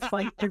 She will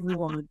fight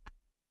everyone.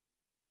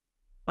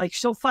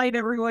 She'll fight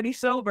everybody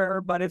sober,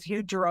 but if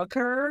you drug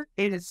her,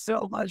 it is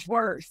so much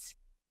worse.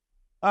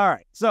 All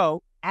right.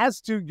 So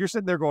as to, you're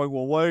sitting there going,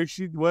 well, what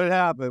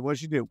happened? What did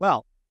she do?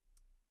 Well,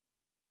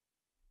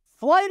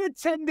 flight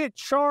attendant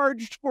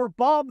charged for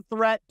bomb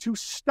threat to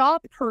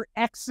stop her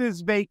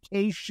ex's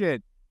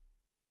vacation.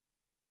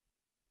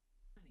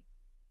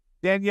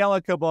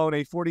 Daniela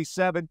Cabone,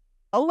 47,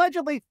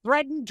 allegedly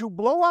threatened to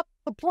blow up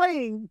the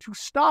plane to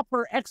stop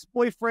her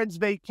ex-boyfriend's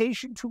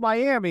vacation to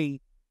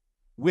Miami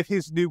with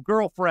his new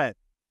girlfriend.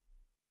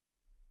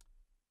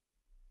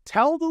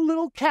 Tell the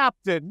little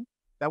captain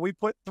that we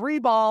put 3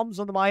 bombs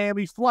on the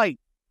Miami flight,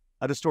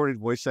 a distorted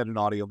voice said in an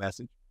audio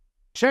message.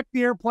 Check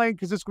the airplane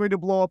because it's going to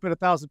blow up in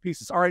 1,000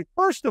 pieces. All right,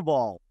 first of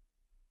all,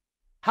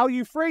 how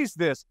you phrase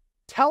this,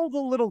 tell the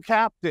little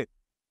captain.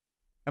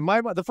 And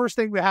the first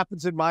thing that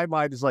happens in my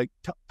mind is like,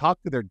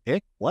 talk to their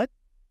dick? What?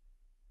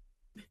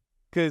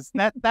 Because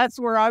that's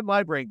where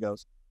my brain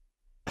goes.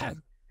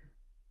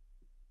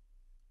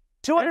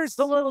 200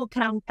 the little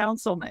town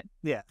councilman.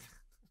 Yeah.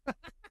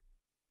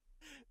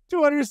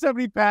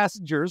 270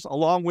 passengers,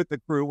 along with the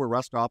crew, were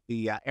rushed off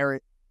the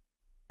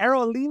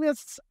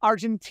Aerolíneas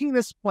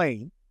Argentinas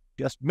plane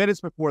just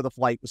minutes before the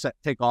flight was set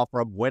to take off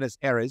from Buenos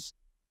Aires.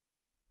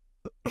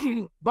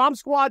 Bomb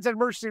squads and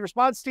emergency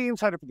response teams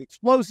hunted for the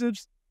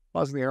explosives,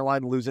 causing the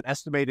airline to lose an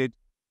estimated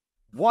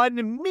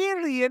 $1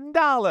 million.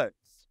 The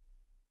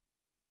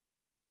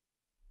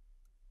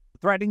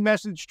threatening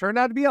message turned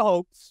out to be a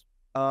hoax,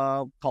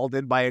 called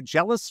in by a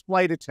jealous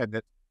flight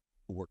attendant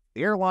who worked at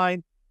the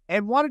airline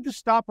and wanted to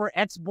stop her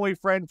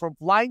ex-boyfriend from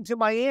flying to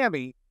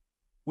Miami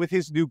with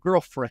his new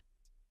girlfriend.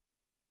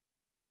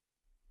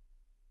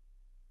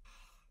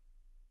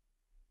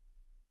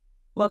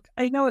 Look,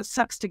 I know it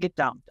sucks to get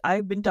dumped.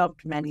 I've been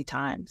dumped many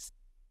times.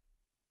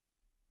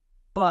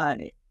 But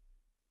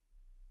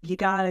you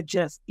gotta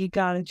just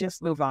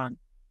move on.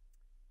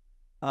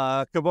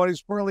 Carbone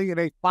is currently in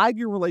a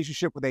 5-year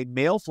relationship with a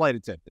male flight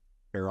attendant.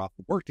 Pair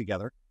often work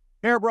together.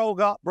 Pair broke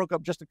up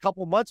just a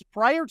couple months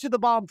prior to the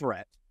bomb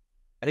threat,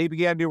 and he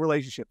began a new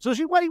relationship. So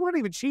he wasn't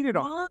even cheated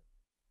on. What?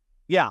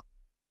 Yeah.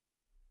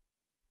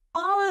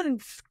 Oh,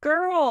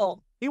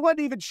 girl. He wasn't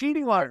even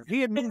cheating on her.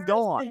 He had moved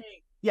on.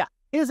 Yeah.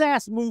 His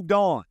ass moved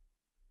on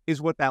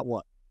is what that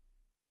was.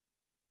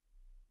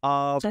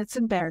 That's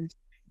embarrassing.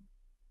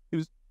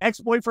 His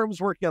ex-boyfriend was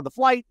working on the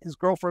flight. His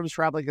girlfriend was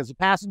traveling as a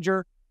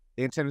passenger.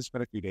 They intended to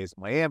spend a few days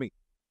in Miami.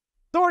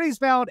 Authorities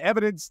found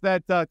evidence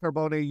that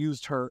Carbone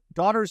used her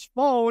daughter's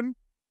phone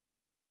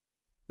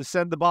to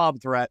send the bomb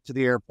threat to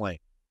the airplane.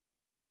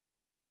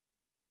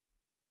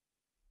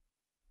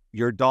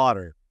 Your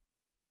daughter,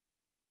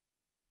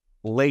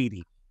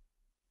 lady,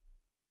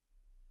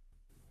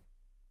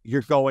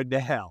 you're going to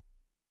hell.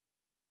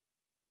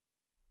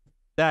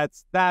 That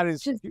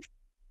is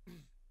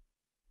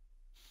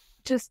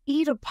just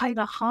eat a pint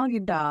of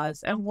Haagen-Dazs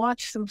and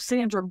watch some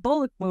Sandra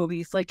Bullock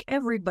movies like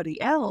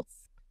everybody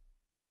else.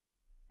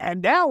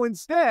 And now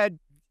instead,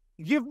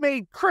 you've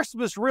made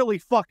Christmas really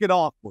fucking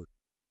awkward.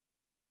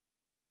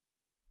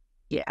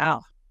 Yeah.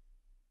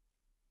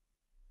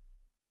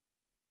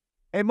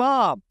 Hey,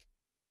 Mom,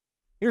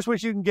 here's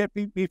what you can get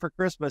me for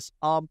Christmas.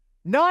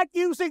 Not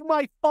using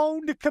my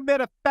phone to commit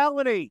a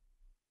felony.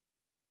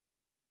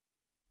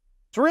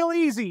 It's real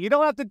easy. You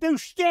don't have to do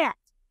shit.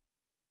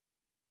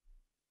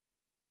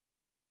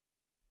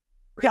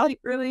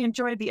 Really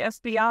enjoyed the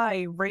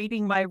FBI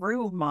raiding my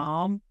room,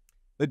 Mom.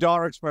 The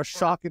daughter expressed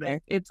shock and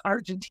anger. It's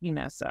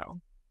Argentina, so.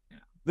 Yeah.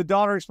 The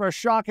daughter expressed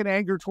shock and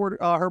anger toward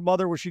her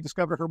mother when she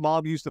discovered her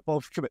mom used the phone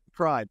to commit the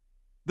crime.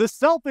 The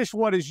selfish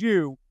one is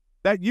you,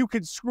 that you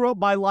can screw up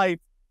my life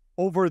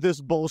over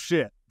this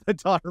bullshit. The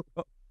daughter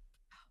wrote.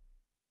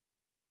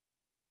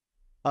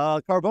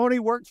 Carbone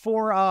worked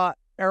for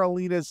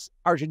Aerolíneas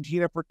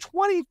Argentina for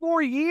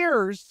 24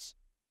 years.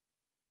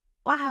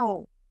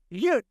 Wow.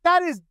 You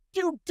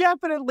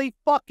definitely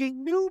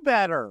fucking knew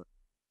better.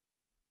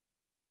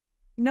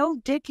 No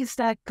dick is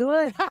that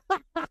good.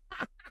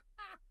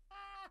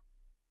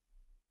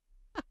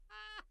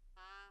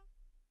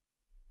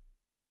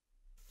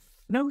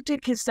 No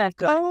dick is that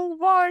good. Oh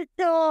my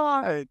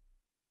God.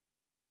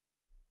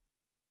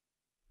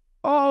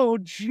 Oh,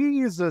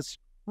 Jesus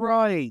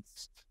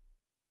Christ.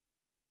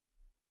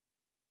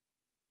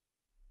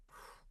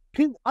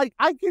 I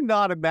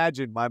cannot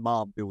imagine my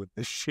mom doing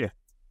this shit.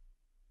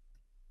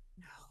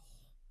 No.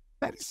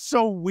 That is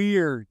so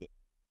weird.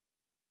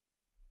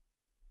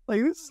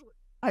 Like this,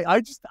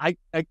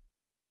 the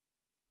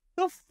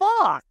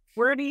fuck?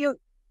 Where do you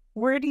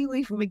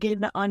even begin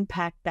to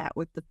unpack that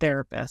with the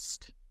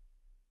therapist?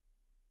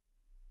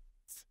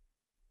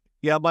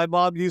 Yeah, my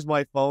mom used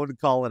my phone to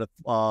call it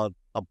a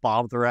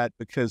bomb threat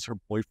because her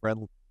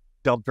boyfriend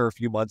dumped her a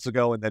few months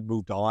ago and then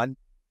moved on.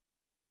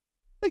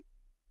 Like,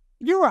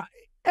 you're right.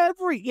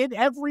 In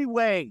every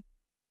way,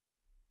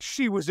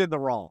 she was in the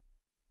wrong.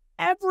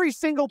 Every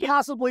single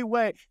possibly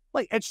way.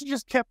 Like, and she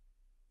just kept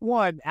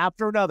one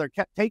after another,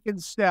 kept taking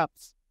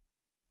steps.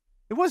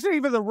 It wasn't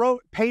even the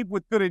road paved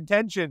with good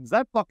intentions.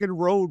 That fucking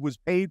road was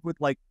paved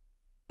with, like,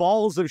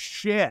 balls of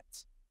shit.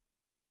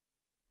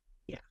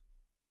 Yeah.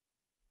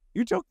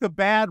 You took the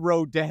bad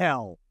road to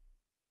hell.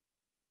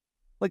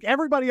 Like,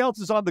 everybody else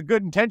is on the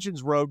good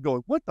intentions road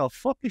going, what the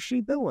fuck is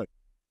she doing?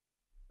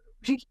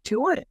 She's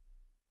doing it.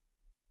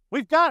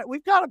 We've got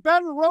a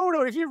better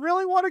road. If you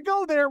really want to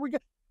go there,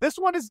 this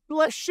one is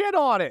less shit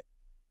on it.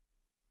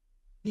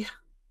 Yeah.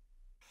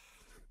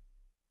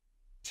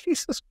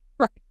 Jesus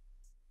Christ.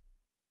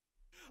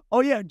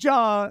 Oh yeah,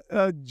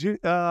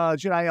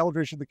 Jedi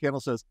Eldritch in the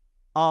Kennel says,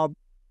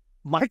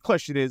 my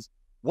question is,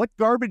 what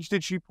garbage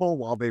did she pull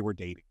while they were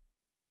dating?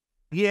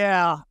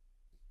 Yeah.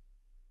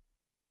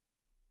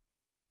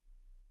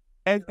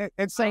 And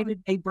Why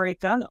did they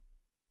break up?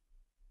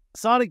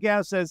 Sonic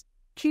Gas says,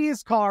 key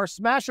his car,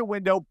 smash a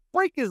window,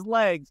 break his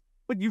legs,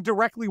 but you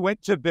directly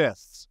went to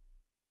this.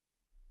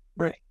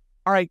 Right.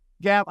 All right,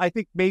 Gab, I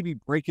think maybe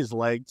break his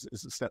legs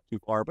is a step too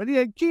far. But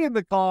yeah, key in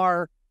the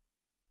car,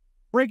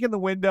 break in the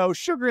window,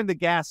 sugar in the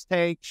gas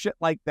tank, shit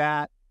like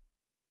that.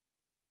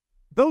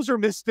 Those are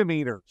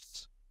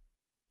misdemeanors.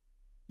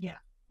 Yeah.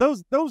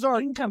 Those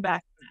are... You can come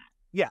back from that.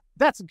 Yeah,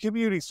 that's a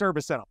community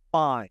service and a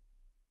fine.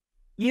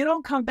 You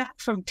don't come back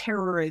from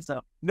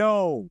terrorism.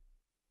 No.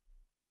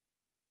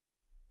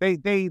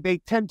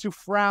 They tend to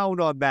frown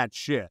on that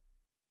shit.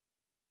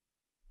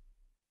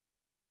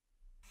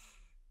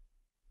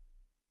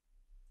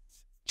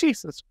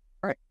 Jesus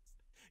Christ.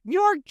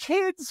 Your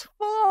kid's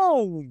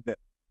phone.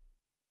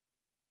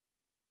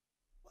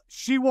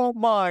 She won't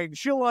mind.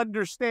 She'll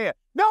understand.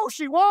 No,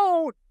 she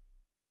won't.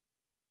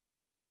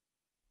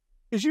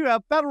 Because you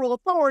have federal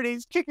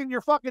authorities kicking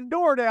your fucking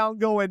door down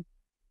going,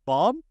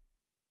 bomb?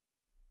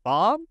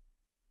 Bomb?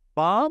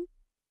 Bomb?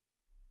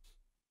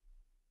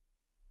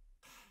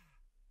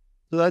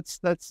 So that's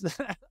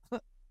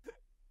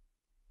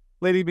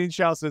Lady Mean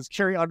Chow says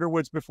Carrie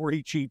Underwood's before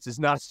he cheats is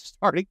not a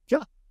starting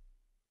gun.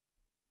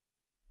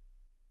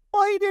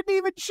 Well, he didn't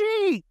even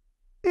cheat,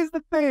 is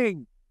the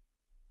thing.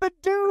 The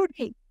dude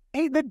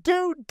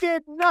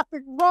did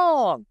nothing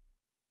wrong.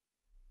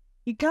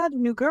 He got a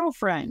new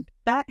girlfriend.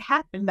 That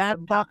happened. That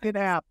fucking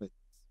happens.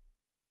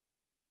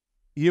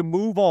 You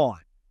move on.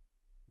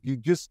 He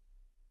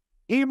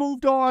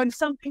moved on.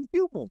 Something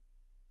human.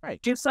 Right.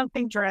 Do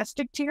something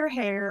drastic to your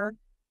hair.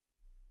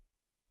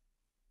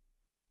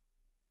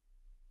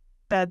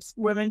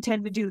 Women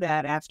tend to do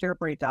that after a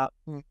breakup.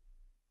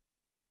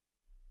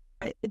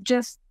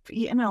 Just,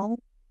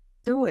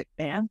 do it,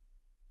 man.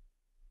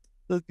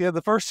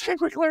 The first thing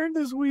we learned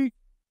this week.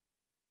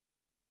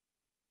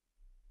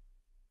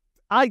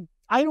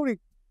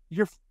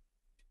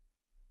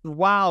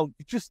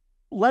 Just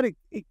let it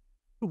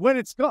when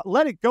it's gone,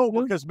 let it go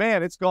because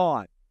man, it's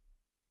gone.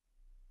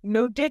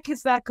 No dick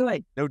is that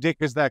good. No dick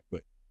is that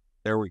good.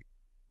 There we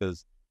go.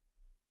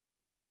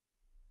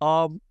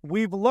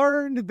 We've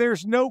learned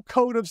there's no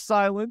code of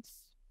silence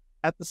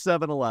at the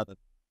 7-Eleven.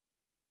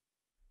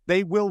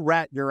 They will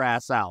rat your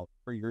ass out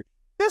for your...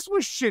 This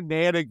was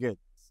shenanigans.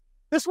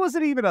 This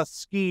wasn't even a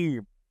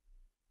scheme.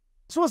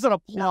 This wasn't a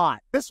plot.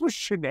 This was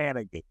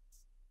shenanigans.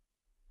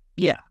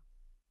 Yeah.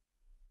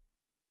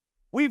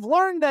 We've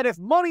learned that if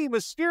money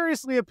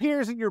mysteriously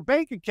appears in your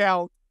bank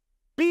account,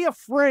 be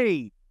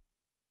afraid.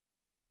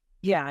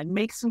 Yeah, and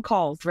make some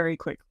calls very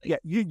quickly. Yeah,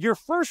 your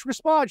first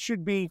response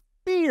should be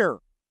fear,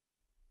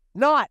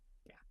 not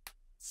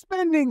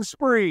spending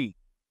spree.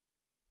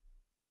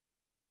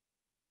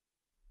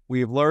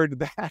 We've learned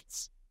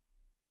that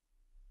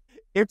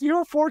if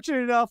you're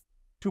fortunate enough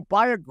to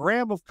buy a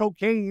gram of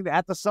cocaine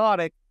at the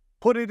Sonic,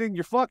 put it in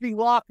your fucking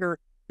locker,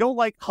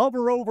 don't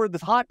hover over the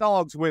hot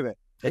dogs with it.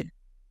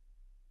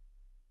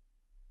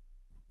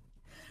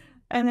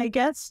 And I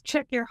guess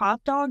check your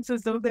hot dogs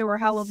as though they were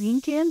Halloween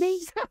candy.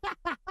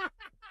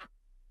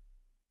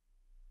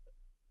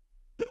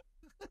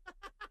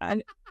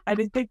 I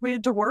didn't think we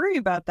had to worry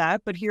about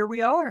that, but here we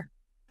are.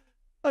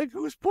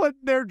 Who's putting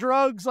their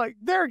drugs,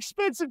 they're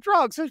expensive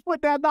drugs. Who's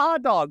putting down the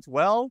hot dogs?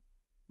 Well,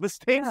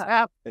 mistakes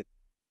happen.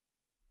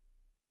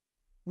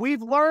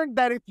 We've learned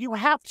that if you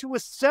have to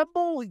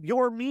assemble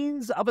your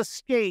means of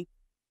escape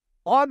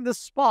on the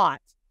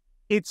spot,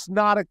 it's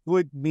not a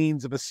good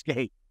means of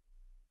escape.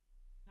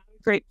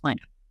 Great plan.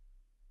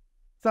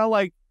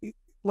 So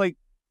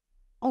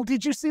oh,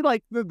 did you see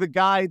the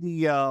guy,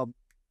 the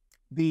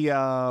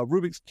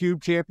Rubik's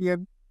Cube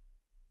champion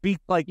beat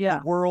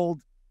the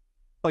world,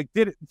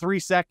 did it in 3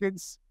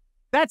 seconds?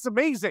 That's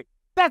amazing.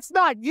 That's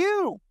not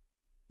you.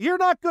 You're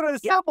not going to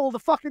assemble the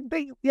fucking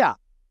thing. Yeah.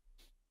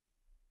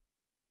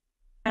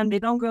 And they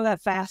don't go that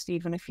fast,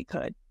 even if you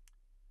could.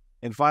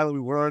 And finally,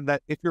 we learned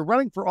that if you're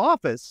running for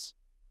office,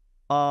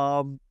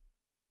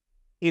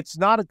 it's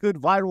not a good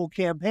viral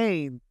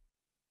campaign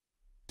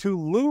to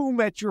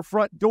loom at your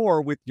front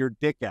door with your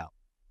dick out.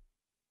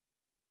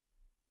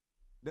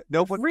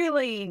 Nobody...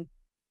 Really,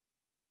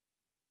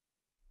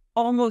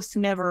 almost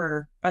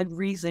never a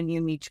reason you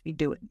need to be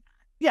doing that.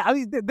 Yeah, I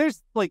mean,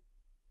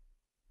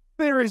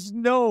 there is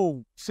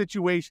no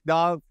situation.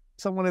 Now,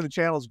 someone in the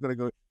channel is going to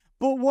go,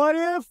 but what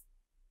if?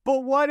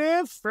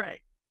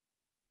 Right.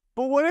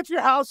 But what if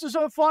your house is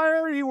on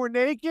fire and you were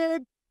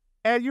naked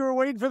and you were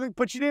waiting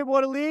but you didn't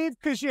want to leave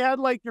because you had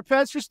your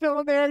pets were still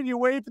in there and you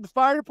waited for the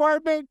fire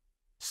department,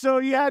 so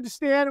you had to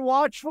stand and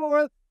watch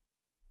for it?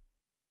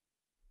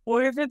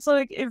 What if it's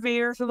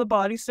Invaders of the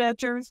Body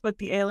Snatchers, but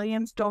the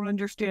aliens don't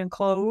understand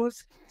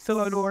clothes,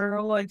 so in order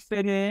to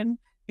fit in,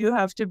 you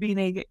have to be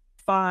naked?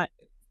 Fine.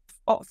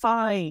 Oh,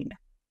 fine.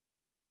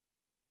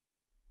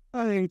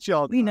 I hate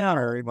y'all. We know,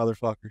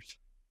 motherfuckers.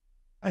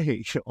 I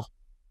hate y'all.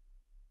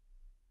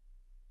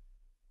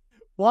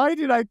 Why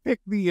did I pick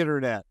the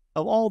internet?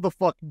 Of all the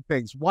fucking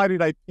things, why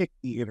did I pick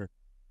the internet?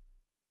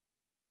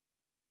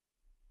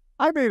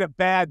 I made a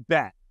bad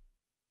bet.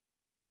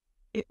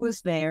 It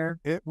was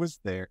there. It was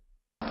there.